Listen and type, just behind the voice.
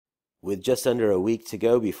With just under a week to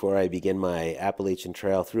go before I begin my Appalachian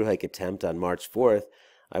Trail through hike attempt on March 4th,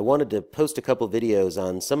 I wanted to post a couple videos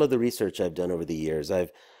on some of the research I've done over the years.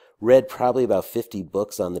 I've read probably about 50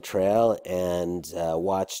 books on the trail and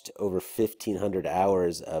watched over 1,500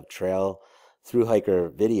 hours of trail through hiker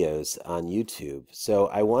videos on YouTube. So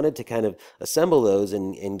I wanted to kind of assemble those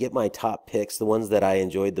and get my top picks, the ones that I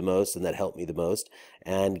enjoyed the most and that helped me the most,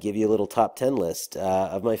 and give you a little top 10 list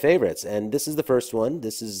of my favorites. And this is the first one.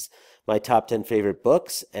 This is my top 10 favorite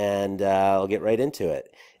books, and I'll get right into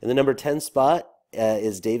it. In the number 10 spot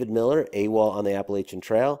is David Miller, AWOL on the Appalachian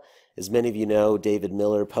Trail. As many of you know, David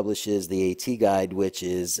Miller publishes the AT Guide, which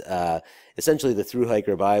is essentially the thru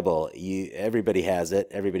hiker Bible. Everybody has it,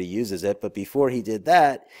 everybody uses it, but before he did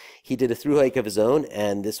that, he did a thru hike of his own,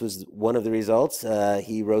 and this was one of the results.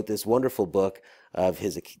 He wrote this wonderful book of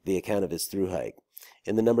the account of his thru hike.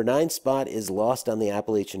 In the number 9 spot is Lost on the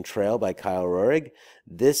Appalachian Trail by Kyle Roehrig.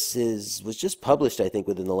 This was just published, I think,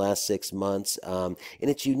 within the last 6 months, and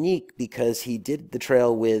it's unique because he did the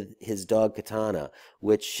trail with his dog Katana,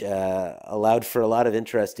 which allowed for a lot of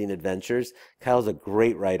interesting adventures. Kyle's a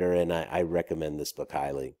great writer, and I recommend this book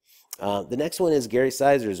highly. The next one is Gary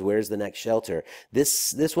Sizer's Where's the Next Shelter.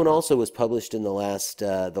 This one also was published in the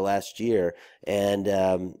last year,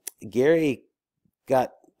 and Gary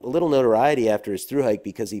got a little notoriety after his thru hike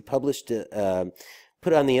because he published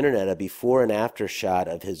put on the internet a before and after shot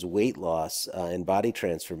of his weight loss and body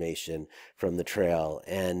transformation from the trail.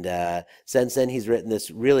 And since then, he's written this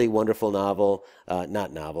really wonderful novel,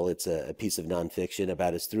 not novel, it's a piece of nonfiction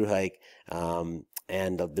about his thru hike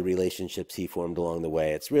and the relationships he formed along the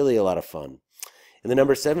way. It's really a lot of fun. In the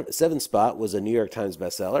number seven spot was a New York Times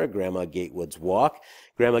bestseller, Grandma Gatewood's Walk.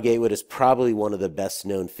 Grandma Gatewood is probably one of the best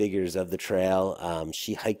known figures of the trail.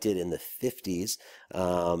 She hiked it in the 50s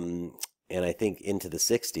and I think into the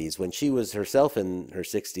 60s when she was herself in her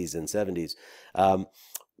 60s and 70s.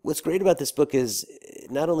 What's great about this book is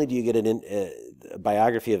not only do you get a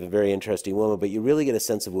biography of a very interesting woman, but you really get a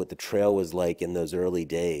sense of what the trail was like in those early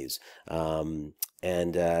days. So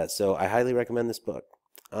I highly recommend this book.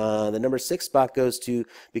 The number 6 spot goes to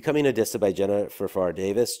Becoming Odessa by Jennifer Farr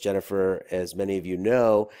Davis. Jennifer, as many of you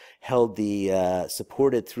know, held the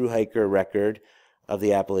supported thru hiker record of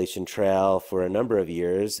the Appalachian Trail for a number of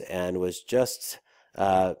years and was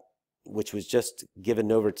which was just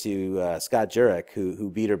given over to Scott Jurek, who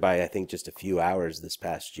beat her by, I think, just a few hours this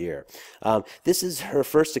past year. This is her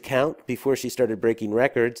first account before she started breaking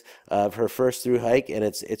records of her first thru hike, and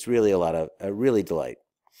it's really a really delight.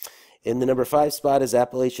 In the number 5 spot is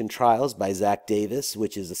Appalachian Trials by Zach Davis,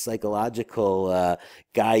 which is a psychological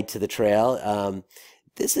guide to the trail.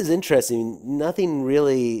 This is interesting. Nothing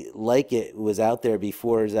really like it was out there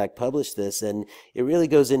before Zach published this, and it really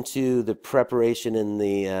goes into the preparation and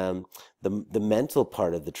the mental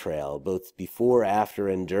part of the trail, both before, after,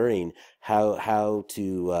 and during.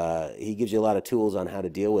 He gives you a lot of tools on how to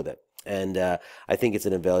deal with it. And I think it's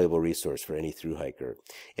an invaluable resource for any thru hiker.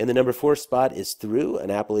 In the number 4 spot is Through,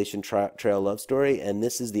 an Appalachian Trail love story, and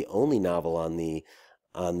this is the only novel on the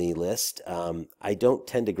list. I don't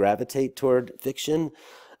tend to gravitate toward fiction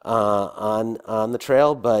on the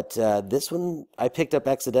trail, but this one I picked up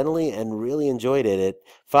accidentally and really enjoyed it. It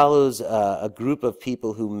follows a group of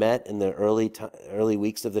people who met in the early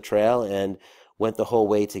weeks of the trail and went the whole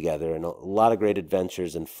way together, and a lot of great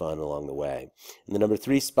adventures and fun along the way. And the number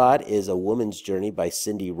 3 spot is A Woman's Journey by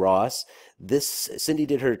Cindy Ross. Cindy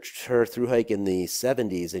did her thru hike in the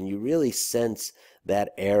 70s, and you really sense that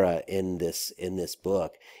era in this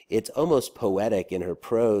book. It's almost poetic in her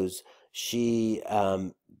prose.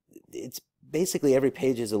 It's basically every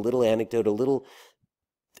page is a little anecdote, a little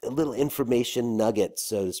information nugget,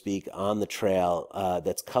 so to speak, on the trail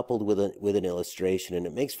that's coupled with an illustration, and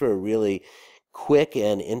it makes for a really quick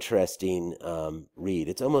and interesting read.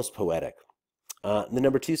 It's almost poetic. The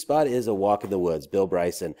number 2 spot is A Walk in the Woods, Bill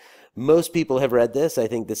Bryson. Most people have read this. I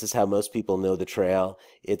think this is how most people know the trail.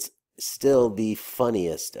 It's still the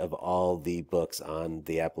funniest of all the books on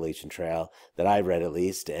the Appalachian Trail that I've read, at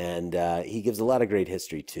least, and he gives a lot of great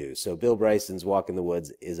history too. So Bill Bryson's Walk in the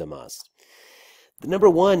Woods is a must. The number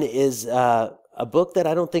 1 is a book that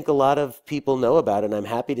I don't think a lot of people know about, and I'm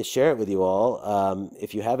happy to share it with you all.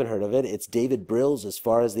 If you haven't heard of it, it's David Brill's As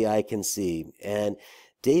Far as the Eye Can See. And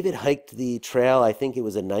David hiked the trail, I think it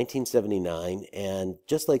was in 1979, and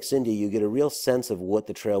just like Cindy, you get a real sense of what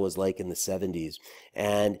the trail was like in the 70s.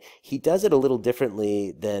 And he does it a little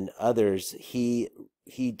differently than others. He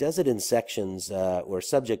does it in sections or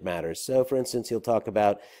subject matters. So, for instance, he'll talk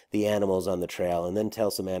about the animals on the trail and then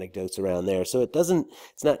tell some anecdotes around there. So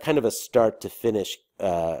it's not kind of a start to finish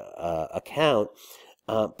account,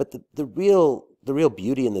 but the real the real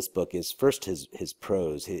beauty in this book is first his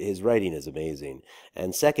prose. His writing is amazing,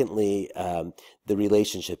 and secondly, the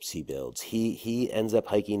relationships he builds. He ends up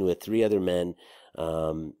hiking with three other men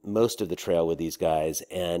most of the trail with these guys,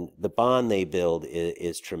 and the bond they build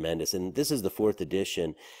is tremendous. And this is the fourth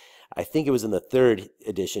edition. I think it was in the third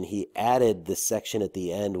edition, he added the section at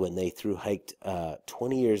the end when they through hiked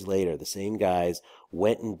 20 years later. The same guys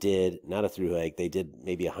went and did, not a through hike, they did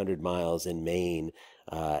maybe 100 miles in Maine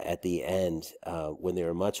at the end when they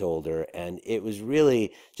were much older. And it was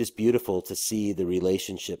really just beautiful to see the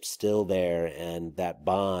relationship still there and that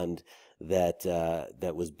bond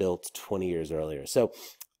that was built 20 years earlier. So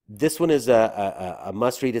this one is a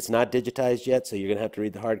must read. It's not digitized yet, so you're going to have to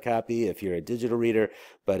read the hard copy if you're a digital reader,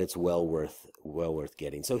 but it's well worth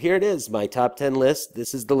getting. So here it is, my top 10 list.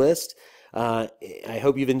 This is the list. I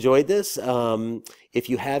hope you've enjoyed this. If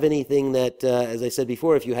you have anything that, as I said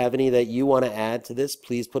before, if you have any that you want to add to this,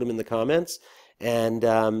 please put them in the comments. And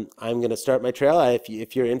I'm going to start my trail.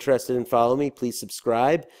 If you're interested in following me, please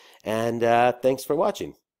subscribe. And thanks for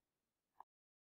watching.